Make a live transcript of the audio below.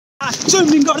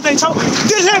Swimming गर्दैछौ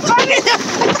त्यसले पनि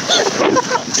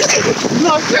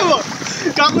नक्यो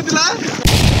काकुतिला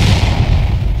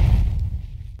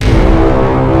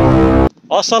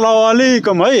अस्सलामु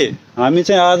अलैकुम है हामी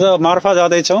चाहिँ आज मार्फा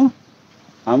जाँदैछौँ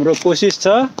हाम्रो कोसिस छ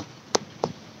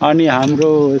अनि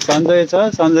हाम्रो सञ्जय छ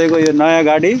सञ्जयको यो नयाँ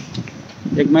गाडी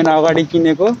 1 महिना अगाडि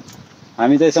किनेको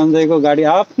हामी चाहिँ सञ्जयको गाडी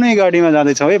आफ्नै गाडीमा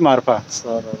जाँदैछौँ है मार्फा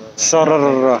सरर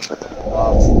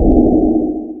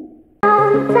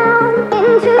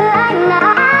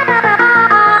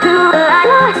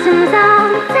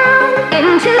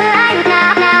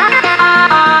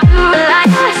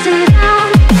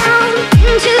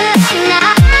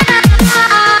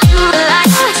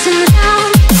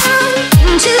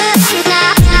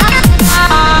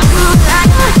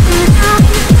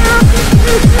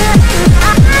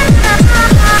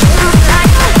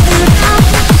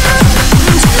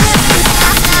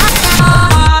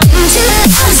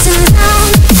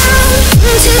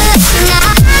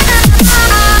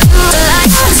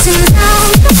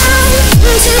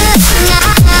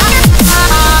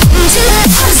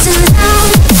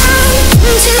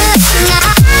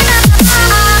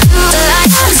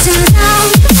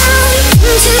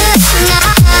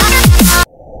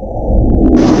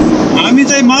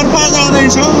मार्फा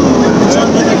जाँदैछौँ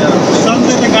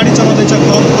सञ्जयले गाडी चलाउँदैछ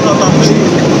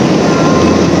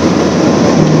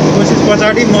कोसिस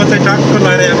पछाडि म चाहिँ टाक्क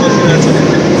लगाएर यहाँ बसिरहेको छु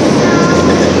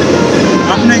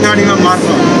आफ्नै गाडीमा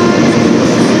मार्फा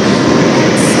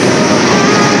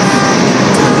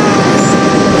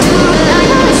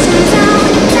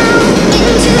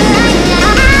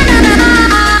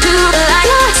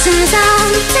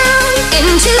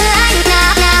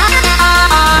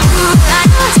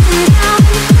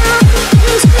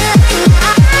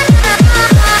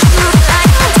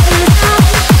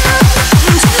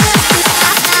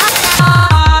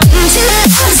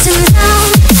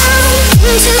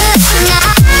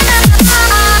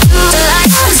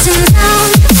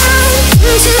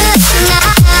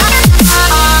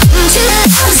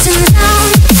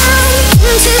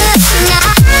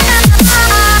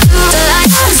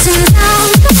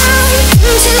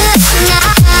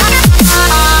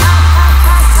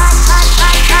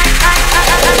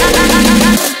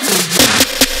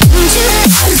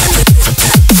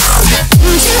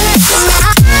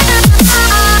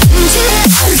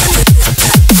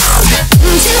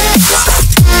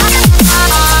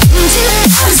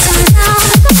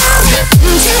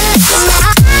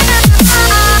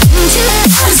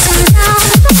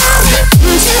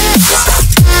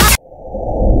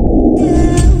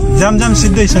जाम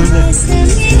सिधै सन्जय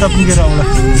यता पुगेर आउला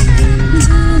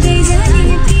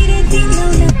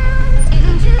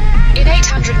In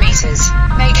 800 meters,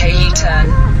 make a U-turn.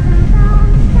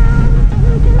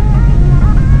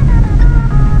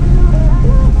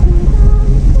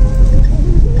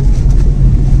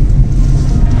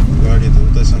 गाडी त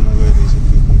उतासम्म गइरहेछ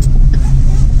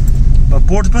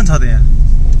पोर्ट पनि छ त यहाँ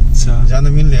जान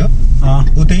मिल्ने हो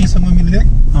उतैसम्म मिल्ने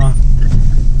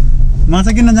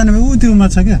माछा किन जाने ऊ त्यो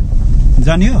माछा क्या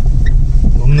जाने हो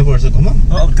घुम्नुपर्छ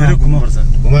धेरै घुम्नुपर्छ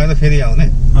घुमाएर फेरि आउने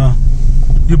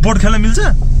यो बोट खेल्न मिल्छ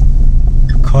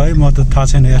खै म त थाहा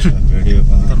छैन यार भिडियो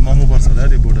तर महँगो पर्छ होला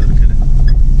यो बोटहरू खेले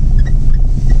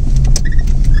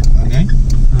अनि है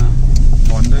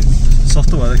भन्दै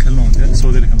सस्तो भएर खेल्नु हुन्थ्यो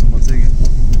सोधेर खेल्नुपर्छ कि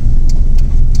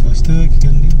सस्तो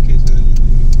खेल्ने के छ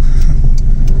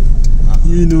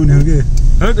यही नहुने हो कि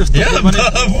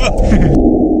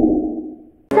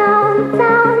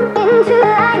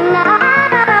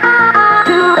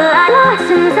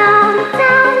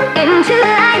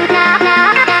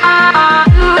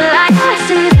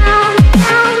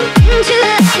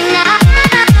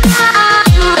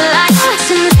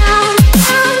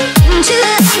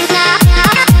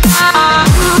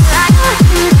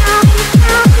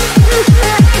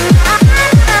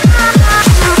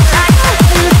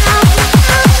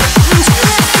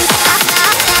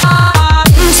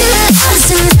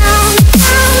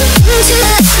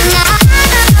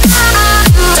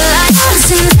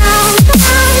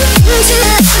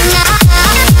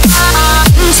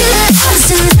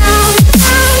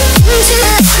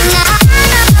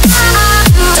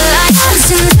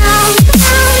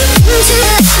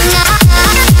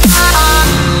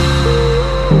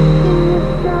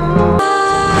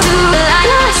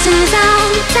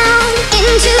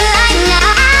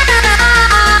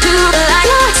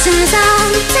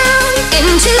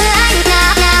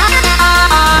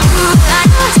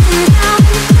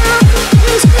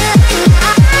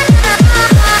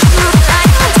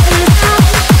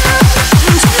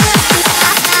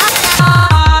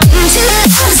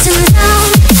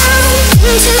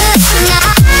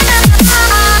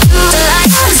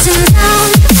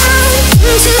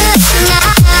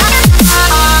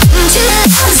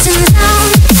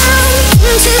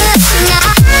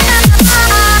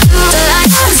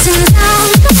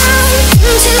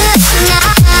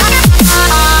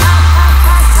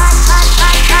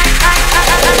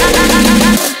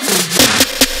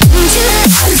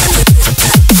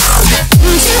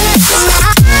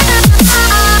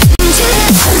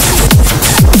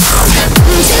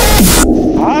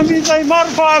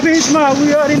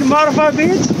we are in Mirfa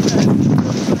beach.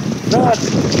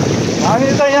 हामी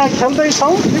त यहाँ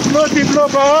खेल्दैछौँ तिम्रो तिम्रो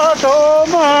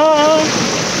बाटोमा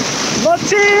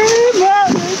मच्छी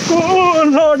मारेको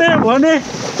लडे भने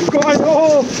गयो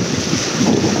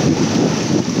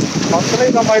खत्रै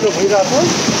रमाइलो भइरहेको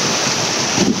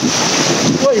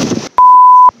ओइ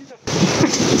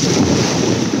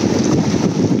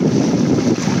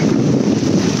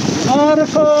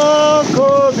Mirfaको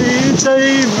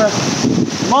बिचैमा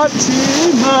मच्छी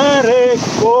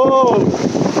मारेको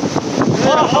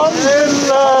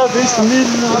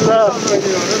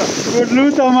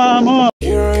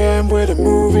Here I am where the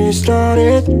movie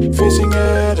started, facing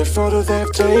at a photo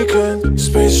they've taken.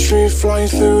 Space tree flying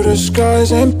through the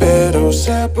skies and battles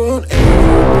happen.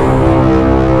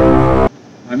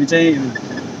 हामी चाहिँ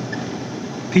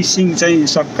फिसिङ चाहिँ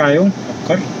सकायौँ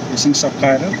भर्खर फिसिङ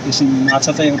सकाएर फिसिङ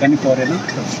माछा चाहिँ एउटा नि परेन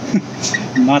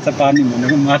माछा पार्ने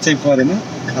भनेको माछै परेन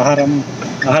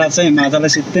आहारा चाहिँ माछालाई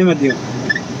सित्तैमा दियो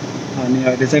अनि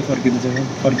अहिले चाहिँ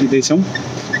फर्किँदैछौँ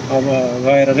अब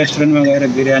गएर रेस्टुरेन्टमा गएर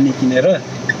बिरयानी किनेर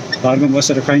घरमा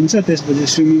बसेर खाइन्छ त्यसपछि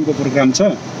स्विमिङको प्रोग्राम छ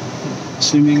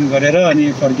स्विमिङ गरेर अनि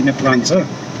फर्किने प्लान छ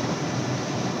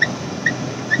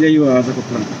यही हो आजको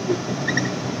प्लान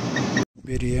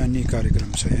बिरयानी कार्यक्रम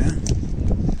छ यहाँ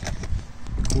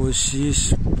कोशिश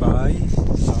भाइ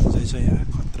सन्जय चाहिँ यहाँ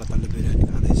खतरा तले बिरयानी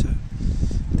खाँदैछ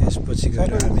त्यसपछि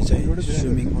गएर हामी चाहिँ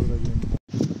स्विमिङ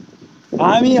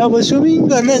हामी अब स्विमिङ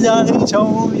गर्न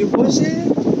जाँदैछौँ यो कोशिश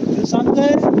यो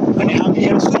सन्जय अनि हामी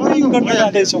यहाँ स्विमिङ गर्न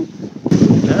जाँदैछौँ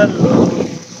हेलो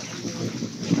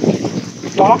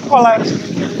टक्क लगाएर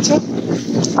छैन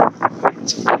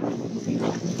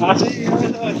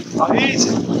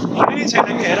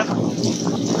कि हेर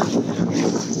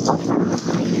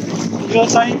यो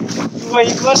चाहिँ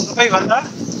Quietest सबैभन्दा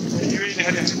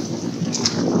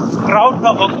क्राउड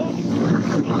नभएको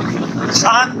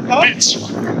शान्त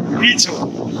बिच हो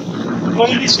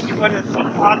कहिले सुरु गरेर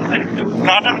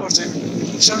उद्घाटन गर्छ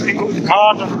स्विमिङको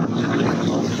उद्घाटन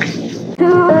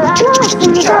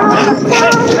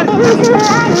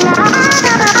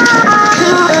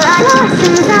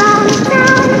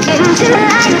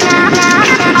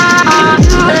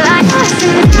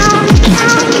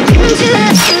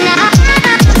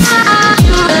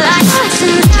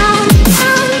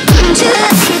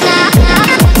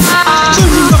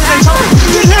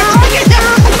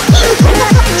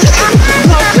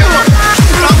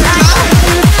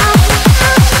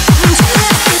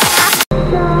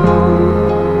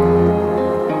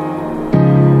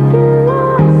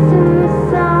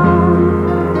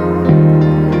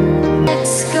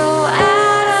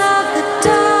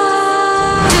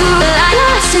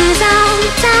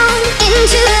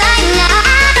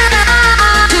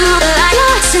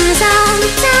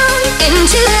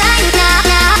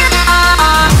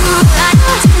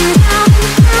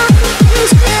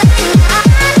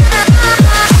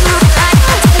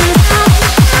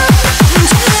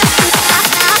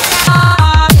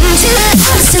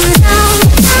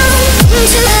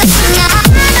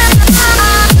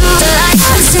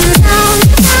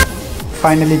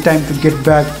Finally time to get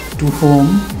back to home.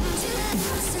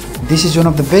 This is one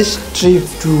of the best trip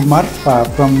to Mirfa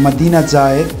from Madina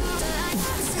Zayed.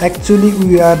 Actually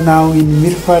we are now in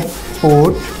Mirfa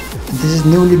port. This is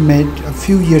newly made a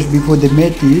few years before they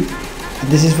made it.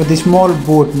 This is for the small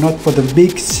boat, not for the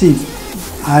big ship,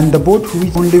 and the boat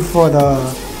is only for the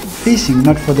fishing,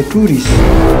 not for the tourists.